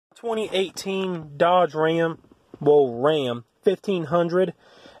2018 Dodge Ram 1500,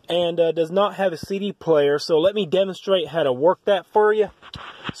 and does not have a CD player. So let me demonstrate how to work that for you.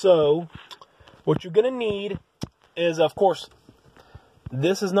 So what you're going to need is, of course,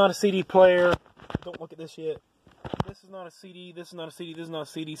 this is not a CD player. Don't look at this yet. This is not a CD, this is not a CD, this is not a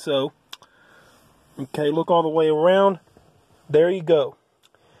CD. So, okay, look all the way around. There you go.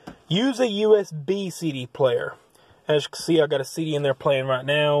 Use a USB CD player. As you can see, I got a CD in there playing right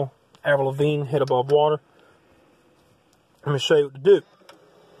now. Avril Lavigne, Head Above Water. Let me show you what to do.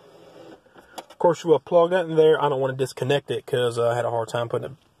 Of course, you will plug that in there. I don't want to disconnect it because I had a hard time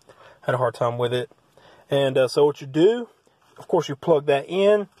with it. And so what you do, of course, you plug that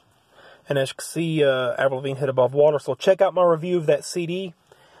in. And as you can see, Avril Lavigne, Head Above Water. So check out my review of that CD.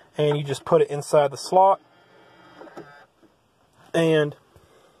 And you just put it inside the slot. And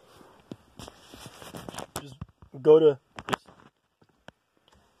just go to,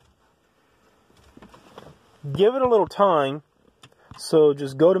 give it a little time. So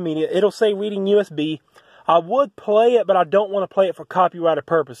just go to media. It'll say reading USB. I would play it, but I don't want to play it for copyrighted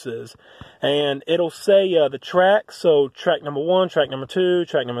purposes. And it'll say the tracks. So track number 1, track number 2,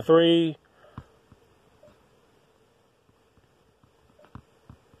 track number 3.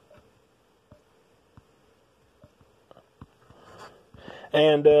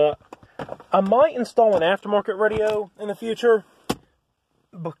 And I might install an aftermarket radio in the future.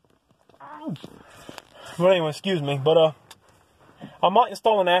 But anyway, excuse me. But I might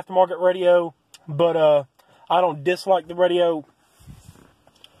install an aftermarket radio. But I don't dislike the radio.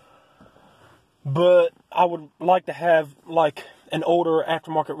 But I would like to have like an older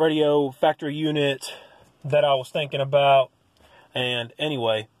aftermarket radio factory unit that I was thinking about. And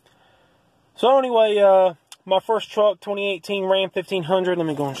anyway. So anyway, my first truck, 2018 Ram 1500. Let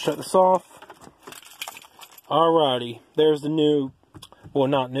me go and shut this off. Alrighty. There's the new, well,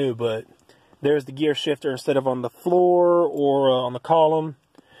 not new, but there's the gear shifter instead of on the floor or on the column.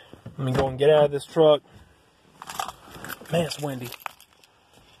 Let me go and get out of this truck. Man, it's windy.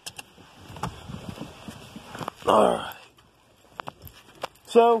 Alright.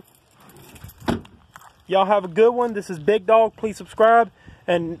 So, y'all have a good one. This is Big Dog. Please subscribe.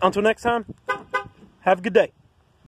 And until next time, have a good day.